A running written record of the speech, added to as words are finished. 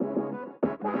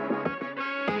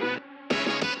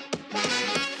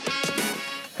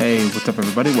Hey, what's up,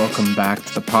 everybody? Welcome back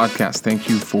to the podcast. Thank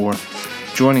you for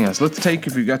joining us. Let's take,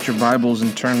 if you've got your Bibles,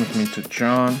 and turn with me to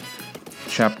John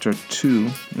chapter 2.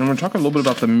 And we're going to talk a little bit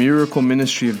about the miracle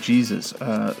ministry of Jesus,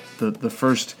 the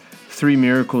first three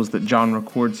miracles that John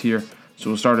records here. So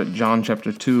we'll start at John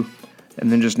chapter 2,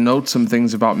 and then just note some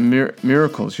things about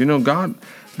miracles. You know,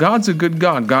 God's a good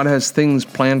God. God has things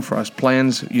planned for us.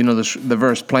 Plans, you know, the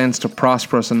verse, plans to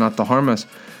prosper us and not to harm us.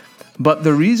 But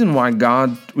the reason why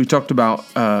God, we talked about,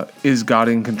 is God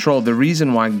in control. The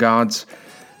reason why God's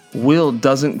will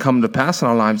doesn't come to pass in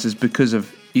our lives is because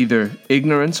of either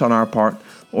ignorance on our part,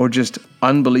 or just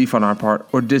unbelief on our part,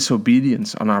 or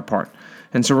disobedience on our part.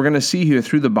 And so we're going to see here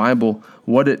through the Bible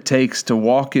what it takes to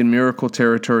walk in miracle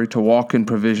territory, to walk in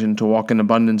provision, to walk in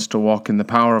abundance, to walk in the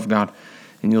power of God.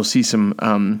 And you'll see some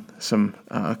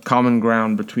common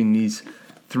ground between these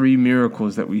three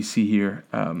miracles that we see here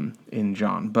in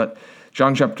John. But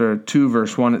John chapter 2,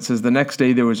 verse 1, it says, "The next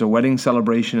day there was a wedding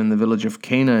celebration in the village of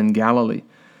Cana in Galilee.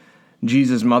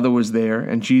 Jesus' mother was there,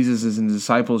 and Jesus and his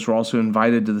disciples were also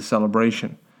invited to the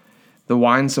celebration. The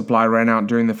wine supply ran out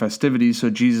during the festivities, so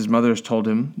Jesus' mothers told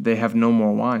him, 'They have no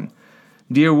more wine.'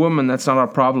 'Dear woman, that's not our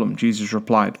problem,' Jesus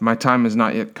replied. 'My time has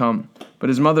not yet come.' But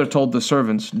his mother told the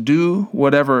servants, 'Do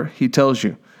whatever he tells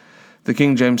you.' The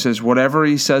King James says, 'Whatever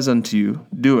he says unto you,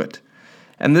 do it.'"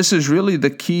 And this is really the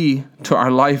key to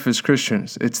our life as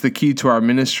Christians. It's the key to our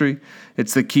ministry.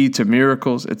 It's the key to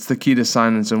miracles. It's the key to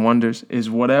signs and wonders, is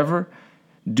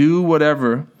do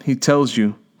whatever he tells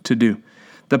you to do.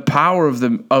 The power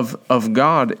of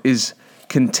God is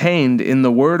contained in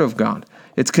the Word of God.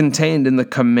 It's contained in the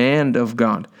command of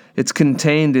God. It's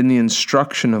contained in the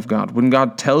instruction of God. When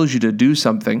God tells you to do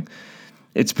something,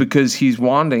 it's because he's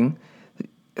wanting.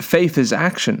 Faith is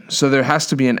action, so there has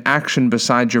to be an action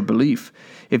beside your belief.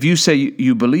 If you say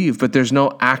you believe, but there's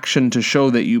no action to show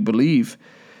that you believe,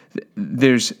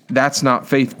 that's not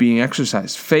faith being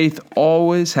exercised. Faith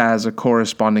always has a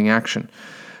corresponding action.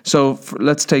 So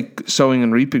let's take sowing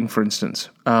and reaping, for instance.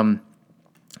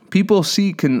 People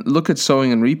can look at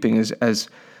sowing and reaping as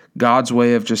God's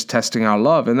way of just testing our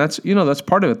love, and that's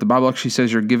part of it. The Bible actually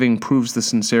says your giving proves the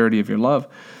sincerity of your love.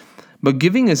 But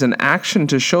giving is an action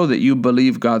to show that you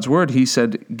believe God's word. He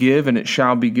said, "Give, and it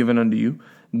shall be given unto you.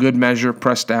 Good measure,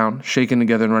 pressed down, shaken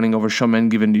together, and running over, shall men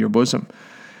give into your bosom."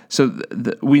 So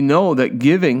we know that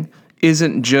giving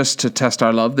isn't just to test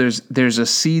our love. There's a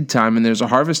seed time and there's a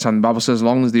harvest time. The Bible says, as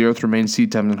long as the earth remains,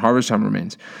 seed time and harvest time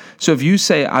remains. So if you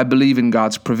say, "I believe in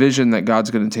God's provision, that God's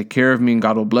going to take care of me and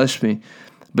God will bless me,"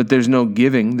 but there's no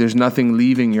giving, there's nothing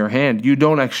leaving your hand, you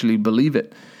don't actually believe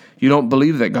it. You don't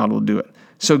believe that God will do it.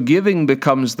 So giving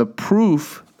becomes the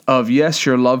proof of, yes,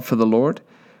 your love for the Lord.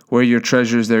 Where your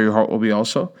treasure is, there your heart will be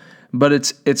also. But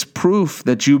it's proof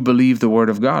that you believe the word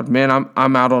of God. Man,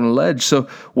 I'm out on a ledge. So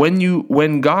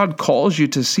when God calls you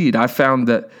to seed, I found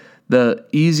that the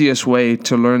easiest way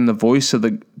to learn the voice of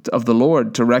the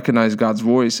Lord, to recognize God's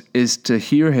voice, is to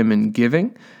hear him in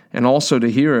giving, and also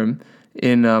to hear him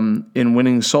in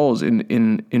winning souls,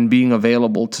 in being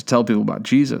available to tell people about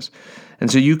Jesus. And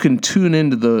so you can tune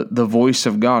into the voice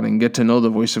of God and get to know the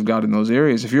voice of God in those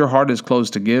areas. If your heart is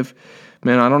closed to give,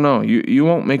 man, I don't know. You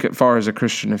won't make it far as a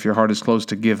Christian if your heart is closed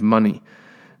to give money.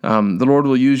 The Lord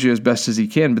will use you as best as he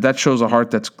can, but that shows a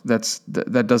heart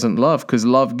that doesn't love, because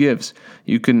love gives.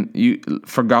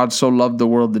 For God so loved the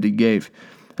world that he gave.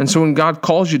 And so when God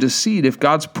calls you to seed, if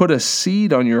God's put a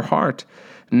seed on your heart,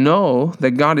 know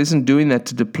that God isn't doing that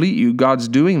to deplete you. God's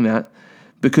doing that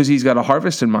because he's got a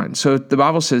harvest in mind. So the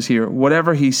Bible says here,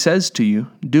 whatever he says to you,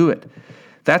 do it.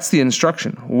 That's the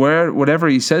instruction. Whatever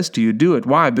he says to you, do it.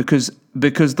 Why? Because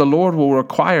the Lord will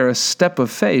require a step of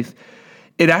faith.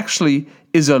 It actually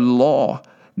is a law.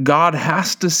 God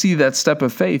has to see that step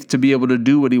of faith to be able to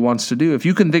do what he wants to do. If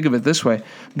you can think of it this way,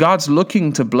 God's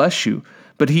looking to bless you,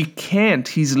 but he can't.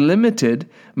 He's limited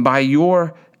by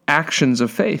your actions of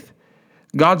faith.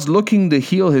 God's looking to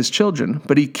heal his children,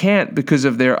 but he can't because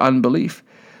of their unbelief.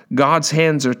 God's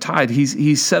hands are tied.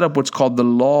 He's set up what's called the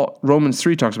law. Romans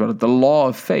 3 talks about it, the law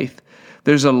of faith.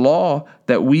 There's a law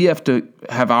that we have to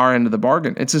have our end of the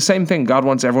bargain. It's the same thing. God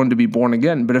wants everyone to be born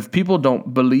again. But if people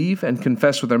don't believe and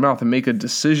confess with their mouth and make a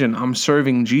decision, I'm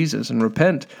serving Jesus, and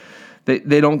repent,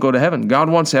 they don't go to heaven. God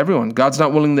wants everyone. God's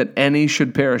not willing that any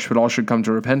should perish, but all should come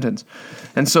to repentance.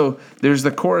 And so there's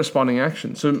the corresponding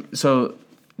action. So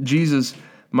Jesus'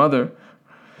 mother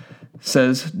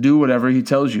says, "Do whatever he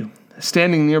tells you."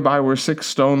 Standing nearby were 6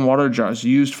 stone water jars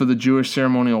used for the Jewish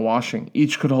ceremonial washing.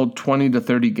 Each could hold 20 to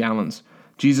 30 gallons.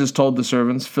 Jesus told the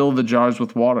servants, "Fill the jars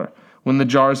with water." When the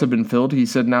jars had been filled, he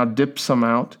said, "Now dip some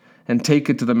out and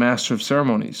take it to the master of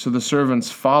ceremonies." So the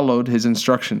servants followed his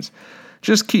instructions.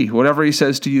 Just key. Whatever he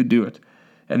says to you, do it.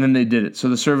 And then they did it. So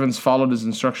the servants followed his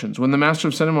instructions. When the master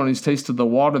of ceremonies tasted the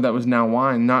water that was now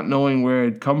wine, not knowing where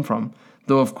it had come from,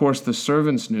 though of course the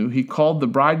servants knew, he called the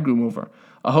bridegroom over.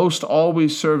 A host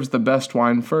always serves the best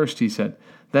wine first, he said.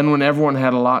 Then when everyone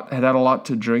had had a lot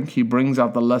to drink, he brings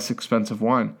out the less expensive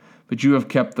wine. But you have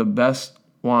kept the best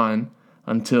wine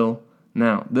until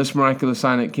now. This miraculous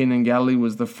sign at Cana in Galilee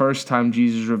was the first time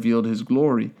Jesus revealed his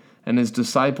glory, and his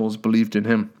disciples believed in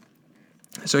him.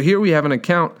 So here we have an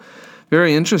account,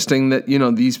 very interesting, that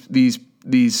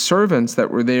these servants that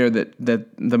were there that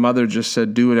the mother just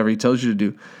said, do whatever he tells you to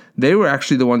do, they were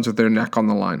actually the ones with their neck on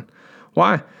the line.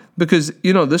 Why? Because,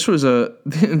 this was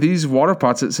these water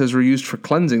pots, it says, were used for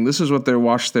cleansing. This is what they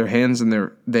washed their hands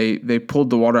and they pulled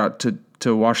the water out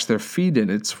to wash their feet in.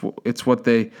 It's what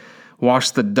they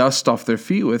washed the dust off their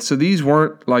feet with. So these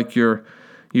weren't like your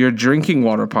drinking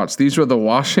water pots. These were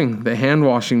the hand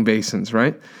washing basins,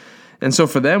 right? And so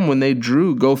for them, when they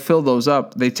drew, go fill those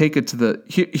up, they take it to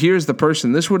here's the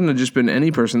person. This wouldn't have just been any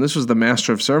person. This was the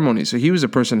master of ceremonies. So he was a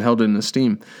person held in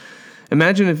esteem.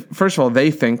 Imagine if, first of all,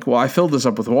 they think, well, I filled this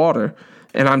up with water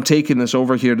and I'm taking this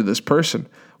over here to this person.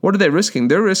 What are they risking?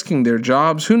 They're risking their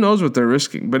jobs. Who knows what they're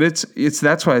risking? But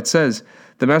that's why it says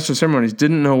the master of ceremonies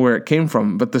didn't know where it came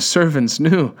from, but the servants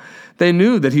knew. They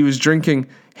knew that he was drinking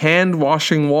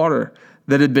hand-washing water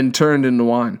that had been turned into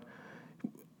wine.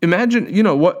 Imagine,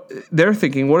 what they're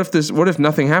thinking. What if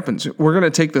nothing happens? We're going to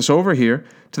take this over here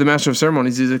to the master of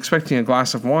ceremonies. He's expecting a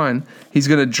glass of wine. He's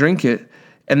going to drink it,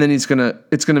 and then it's going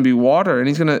to be water,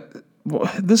 and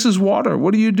this is water.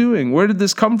 What are you doing? Where did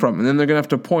this come from? And then they're going to have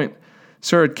to point,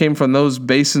 sir, it came from those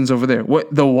basins over there. What,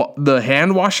 the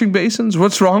hand washing basins?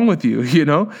 What's wrong with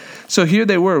you? So here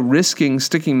they were risking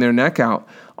sticking their neck out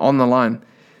on the line.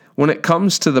 When it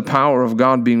comes to the power of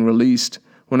God being released,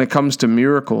 when it comes to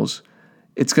miracles,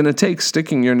 it's going to take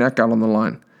sticking your neck out on the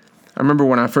line. I remember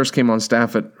when I first came on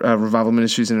staff at Revival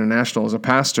Ministries International as a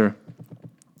pastor,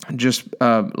 just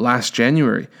last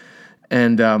January,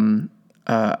 and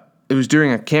it was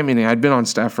during a camp meeting. I'd been on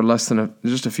staff for less than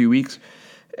just a few weeks,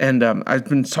 and I'd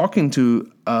been talking to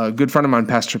a good friend of mine,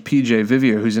 Pastor PJ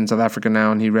Vivier, who's in South Africa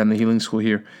now, and he ran the healing school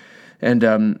here.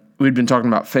 And we'd been talking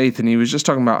about faith, and he was just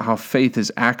talking about how faith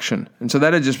is action. And so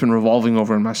that had just been revolving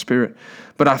over in my spirit.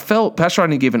 But I felt Pastor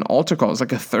Rodney gave an altar call. It was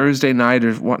like a Thursday night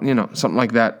or something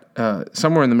like that,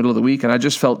 somewhere in the middle of the week. And I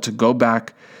just felt to go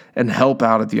back and help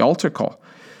out at the altar call.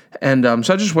 And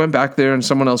so I just went back there, and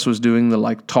someone else was doing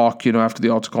the talk, after the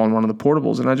altar call on one of the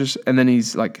portables. And then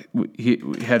he's like, he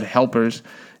had helpers,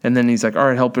 and then he's like, all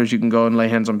right, helpers, you can go and lay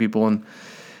hands on people.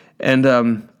 And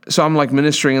so I'm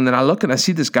ministering, and then I look and I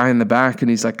see this guy in the back, and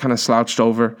he's kind of slouched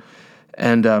over,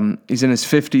 and he's in his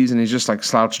 50s, and he's just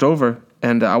slouched over.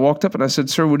 And I walked up and I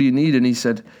said, sir, what do you need? And he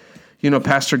said,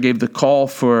 pastor gave the call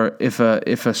for if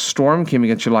a storm came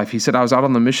against your life. He said, I was out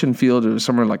on the mission field. It was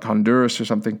somewhere like Honduras or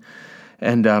something.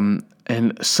 And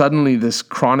suddenly this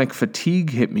chronic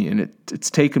fatigue hit me, and it's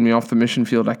taken me off the mission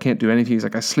field. I can't do anything. He's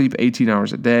like, I sleep 18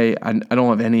 hours a day. I don't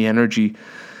have any energy.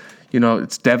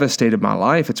 It's devastated my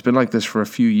life. It's been like this for a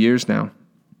few years now.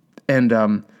 And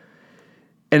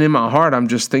in my heart, I'm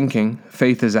just thinking,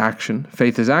 faith is action.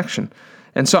 Faith is action.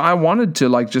 And so I wanted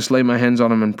to just lay my hands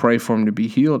on him and pray for him to be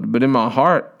healed. But in my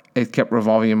heart, it kept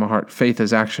revolving in my heart. Faith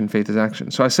is action. Faith is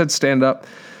action. So I said, stand up.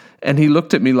 And he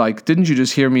looked at me like, didn't you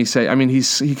just hear me say,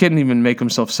 he couldn't even make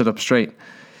himself sit up straight.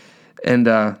 And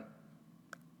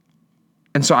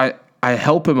so I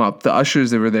help him up. The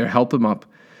ushers that were there help him up.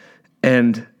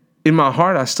 And in my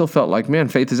heart, I still felt like, man,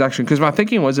 faith is action. Because my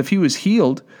thinking was, if he was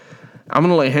healed, I'm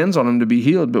going to lay hands on him to be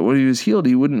healed. But when he was healed,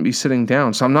 he wouldn't be sitting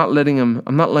down. So I'm not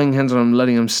laying hands on him,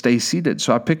 letting him stay seated.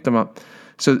 So I picked him up.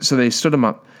 So they stood him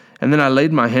up. And then I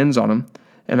laid my hands on him.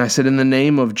 And I said, in the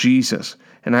name of Jesus.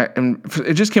 And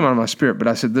it just came out of my spirit. But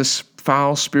I said, this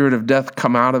foul spirit of death,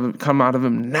 come out of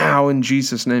him now in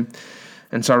Jesus' name.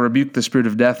 And so I rebuked the spirit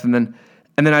of death. And then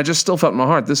I just still felt in my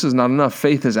heart, this is not enough.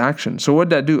 Faith is action. So what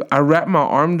did I do? I wrapped my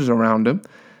arms around him,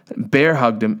 bear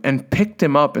hugged him, and picked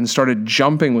him up and started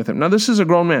jumping with him. Now, this is a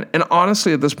grown man. And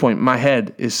honestly, at this point, my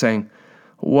head is saying,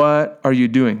 what are you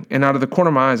doing? And out of the corner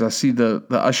of my eyes, I see the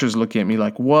ushers looking at me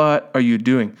like, what are you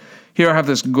doing? Here I have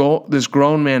this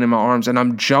grown man in my arms, and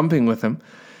I'm jumping with him.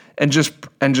 And just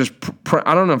I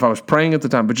don't know if I was praying at the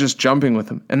time, but just jumping with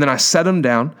him. And then I set him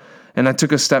down, and I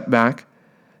took a step back.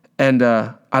 And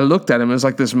I looked at him. It was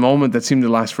like this moment that seemed to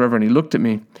last forever. And he looked at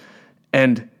me,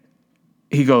 and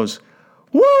he goes,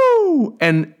 woo!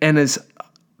 And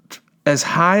as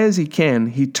high as he can,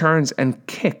 he turns and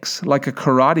kicks like a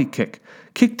karate kick.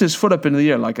 Kicked his foot up into the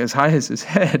air, like as high as his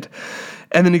head.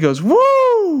 And then he goes,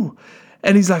 woo!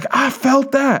 And he's like, I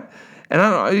felt that. And I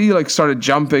don't know, he like started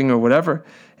jumping or whatever.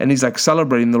 And he's like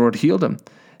celebrating the Lord healed him.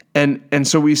 And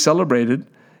so we celebrated.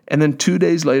 And then 2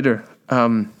 days later,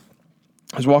 I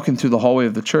was walking through the hallway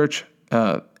of the church,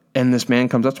 and this man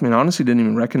comes up to me, and I honestly didn't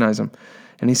even recognize him.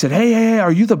 And he said, hey,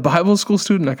 are you the Bible school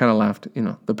student? I kind of laughed,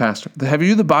 the pastor. Have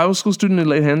you the Bible school student who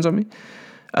laid hands on me?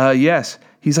 Yes.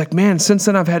 He's like, man, since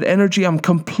then I've had energy. I'm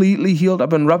completely healed.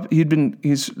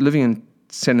 He's living in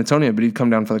San Antonio, but he'd come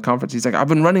down for the conference. He's like, I've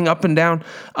been running up and down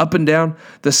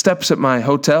the steps at my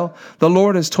hotel. The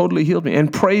Lord has totally healed me.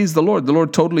 And praise the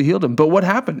Lord totally healed him. But what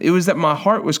happened? It was that my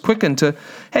heart was quickened to,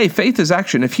 hey, faith is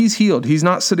action. If he's healed, he's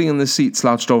not sitting in this seat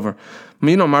slouched over.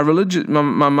 My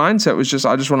mindset was just,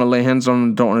 I just want to lay hands on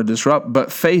him, don't want to disrupt.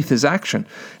 But faith is action.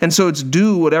 And so it's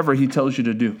do whatever he tells you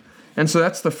to do. And so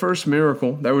that's the first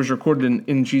miracle that was recorded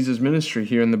in Jesus' ministry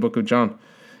here in the book of John.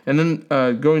 And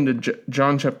then going to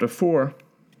John chapter 4,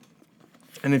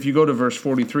 and if you go to verse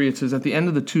 43, it says, at the end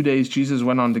of the 2 days, Jesus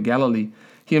went on to Galilee.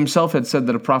 He himself had said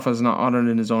that a prophet is not honored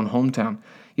in his own hometown.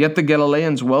 Yet the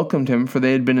Galileans welcomed him, for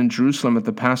they had been in Jerusalem at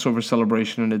the Passover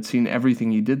celebration and had seen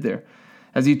everything he did there.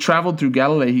 As he traveled through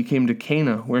Galilee, he came to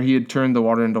Cana, where he had turned the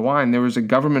water into wine. There was a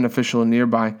government official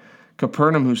nearby,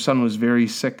 Capernaum, whose son was very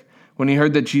sick. When he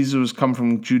heard that Jesus was come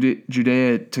from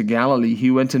Judea to Galilee, he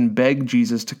went and begged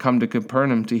Jesus to come to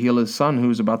Capernaum to heal his son, who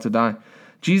was about to die.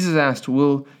 Jesus asked,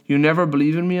 will you never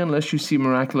believe in me unless you see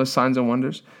miraculous signs and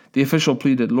wonders? The official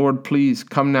pleaded, Lord, please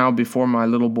come now before my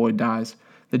little boy dies.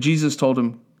 Jesus told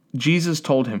him,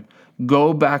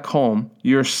 go back home,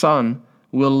 your son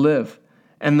will live.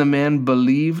 And the man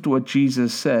believed what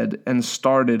Jesus said and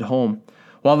started home.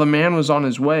 While the man was on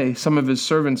his way, some of his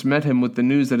servants met him with the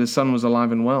news that his son was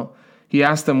alive and well. He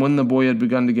asked them when the boy had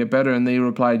begun to get better, and they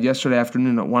replied, yesterday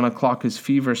afternoon at 1 o'clock his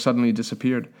fever suddenly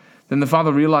disappeared. Then the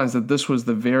father realized that this was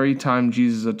the very time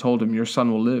Jesus had told him, your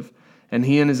son will live. And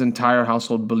he and his entire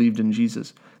household believed in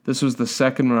Jesus. This was the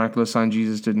second miraculous sign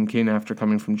Jesus did in Cana after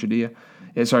coming from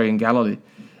in Galilee.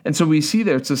 And so we see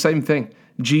there, it's the same thing.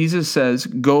 Jesus says,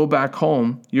 go back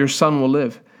home, your son will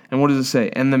live. And what does it say?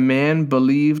 And the man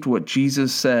believed what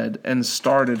Jesus said and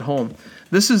started home.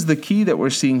 This is the key that we're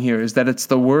seeing here, is that it's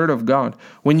the word of God.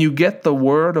 When you get the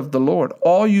word of the Lord,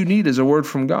 all you need is a word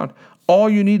from God. All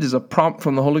you need is a prompt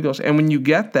from the Holy Ghost. And when you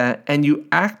get that and you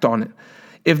act on it,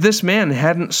 if this man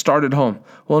hadn't started home,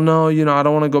 well, no, I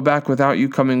don't want to go back without you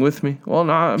coming with me. Well,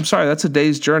 no, I'm sorry, that's a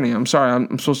day's journey. I'm sorry,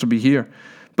 I'm supposed to be here.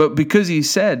 But because he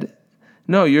said,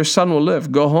 no, your son will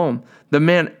live, go home. The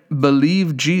man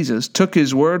believed Jesus, took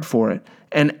his word for it,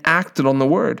 and acted on the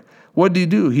word. What did he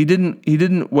do? He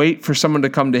didn't wait for someone to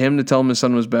come to him to tell him his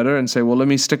son was better and say, well, let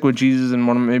me stick with Jesus, and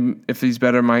maybe if he's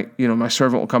better, my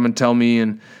servant will come and tell me,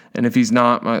 and if he's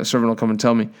not, my servant will come and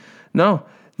tell me. No,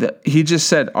 he just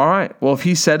said, all right, well, if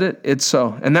he said it, it's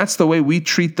so. And that's the way we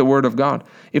treat the word of God.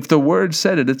 If the word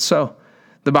said it, it's so.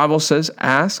 The Bible says,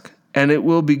 ask, and it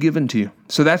will be given to you.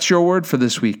 So that's your word for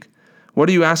this week. What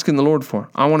are you asking the Lord for?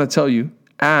 I want to tell you,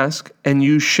 ask, and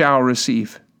you shall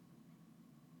receive.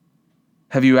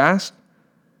 Have you asked?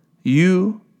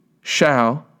 You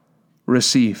shall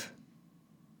receive.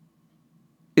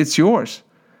 It's yours.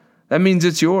 That means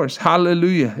it's yours.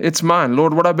 Hallelujah. It's mine.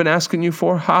 Lord, what I've been asking you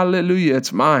for, hallelujah,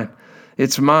 it's mine.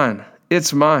 It's mine.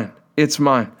 It's mine. It's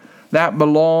mine. That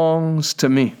belongs to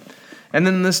me. And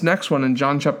then this next one in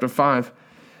John chapter 5,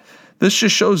 this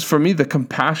just shows for me the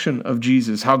compassion of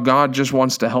Jesus, how God just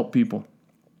wants to help people.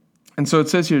 And so it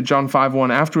says here, John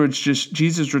 5:1, afterwards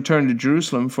Jesus returned to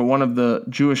Jerusalem for one of the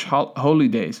Jewish holy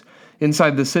days.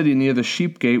 Inside the city near the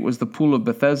sheep gate was the pool of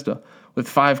Bethesda with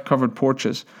 5 covered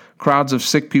porches. Crowds of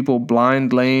sick people,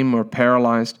 blind, lame, or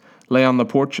paralyzed, lay on the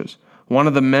porches. One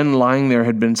of the men lying there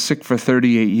had been sick for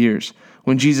 38 years.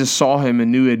 When Jesus saw him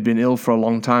and knew he had been ill for a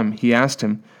long time, he asked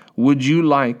him, would you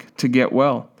like to get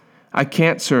well? I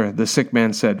can't, sir, the sick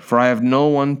man said, for I have no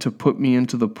one to put me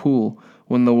into the pool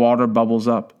when the water bubbles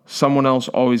up. Someone else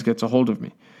always gets a hold of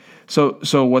me.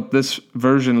 So what this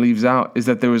version leaves out is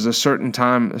that there was a certain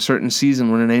time, a certain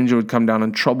season when an angel would come down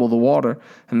and trouble the water,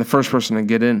 and the first person to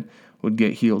get in would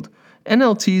get healed.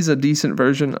 NLT is a decent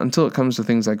version until it comes to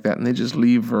things like that, and they just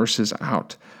leave verses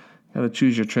out. Got to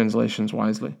choose your translations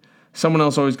wisely. Someone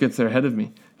else always gets there ahead of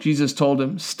me. Jesus told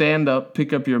him, stand up,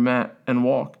 pick up your mat, and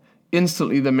walk.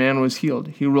 Instantly the man was healed.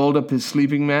 He rolled up his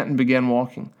sleeping mat and began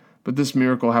walking. But this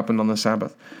miracle happened on the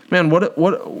Sabbath. Man,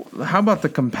 how about the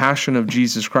compassion of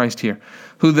Jesus Christ here?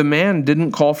 Who the man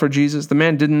didn't call for Jesus. The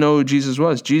man didn't know who Jesus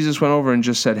was. Jesus went over and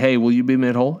just said, hey, will you be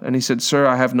made whole? And he said, sir,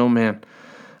 I have no man.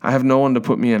 I have no one to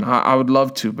put me in. I would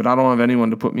love to, but I don't have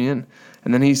anyone to put me in.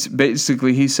 And then he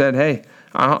said, hey,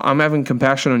 I'm having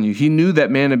compassion on you. He knew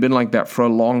that man had been like that for a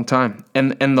long time.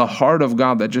 And the heart of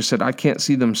God that just said, I can't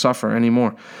see them suffer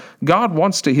anymore. God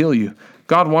wants to heal you.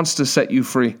 God wants to set you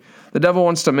free. The devil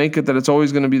wants to make it that it's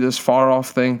always going to be this far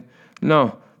off thing.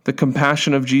 No, the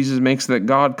compassion of Jesus makes that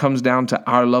God comes down to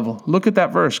our level. Look at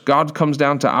that verse. God comes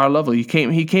down to our level. He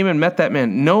came and met that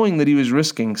man, knowing that he was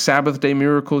risking Sabbath day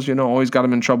miracles, always got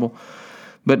him in trouble.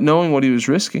 But knowing what he was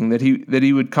risking, that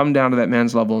he would come down to that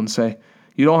man's level and say,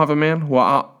 you don't have a man?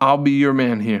 Well, I'll be your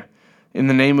man here. In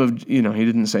the name of, he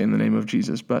didn't say in the name of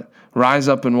Jesus, but rise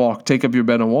up and walk, take up your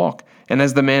bed and walk. And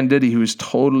as the man did, he was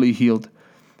totally healed.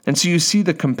 And so you see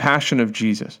the compassion of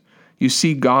Jesus. You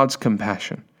see God's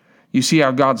compassion. You see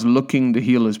how God's looking to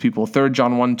heal his people. 3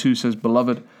 John 1:2 says,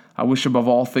 Beloved, I wish above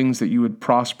all things that you would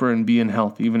prosper and be in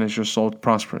health, even as your soul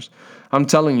prospers. I'm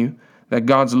telling you that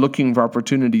God's looking for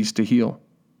opportunities to heal.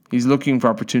 He's looking for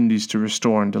opportunities to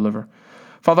restore and deliver.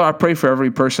 Father, I pray for every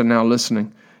person now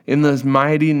listening. In the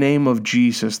mighty name of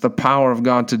Jesus, the power of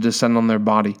God to descend on their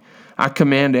body. I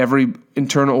command every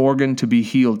internal organ to be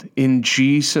healed in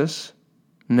Jesus'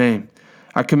 name.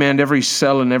 I command every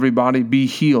cell in every body be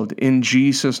healed in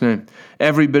Jesus' name.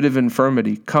 Every bit of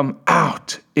infirmity come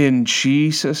out in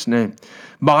Jesus' name.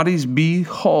 Bodies be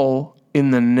whole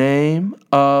in the name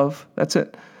of, that's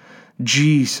it,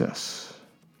 Jesus.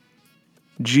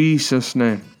 Jesus'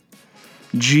 name.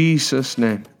 Jesus'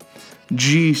 name.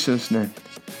 Jesus' name.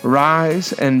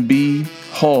 Rise and be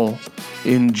whole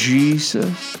in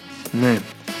Jesus' name.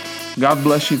 God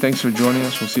bless you. Thanks for joining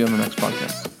us. We'll see you on the next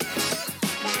podcast.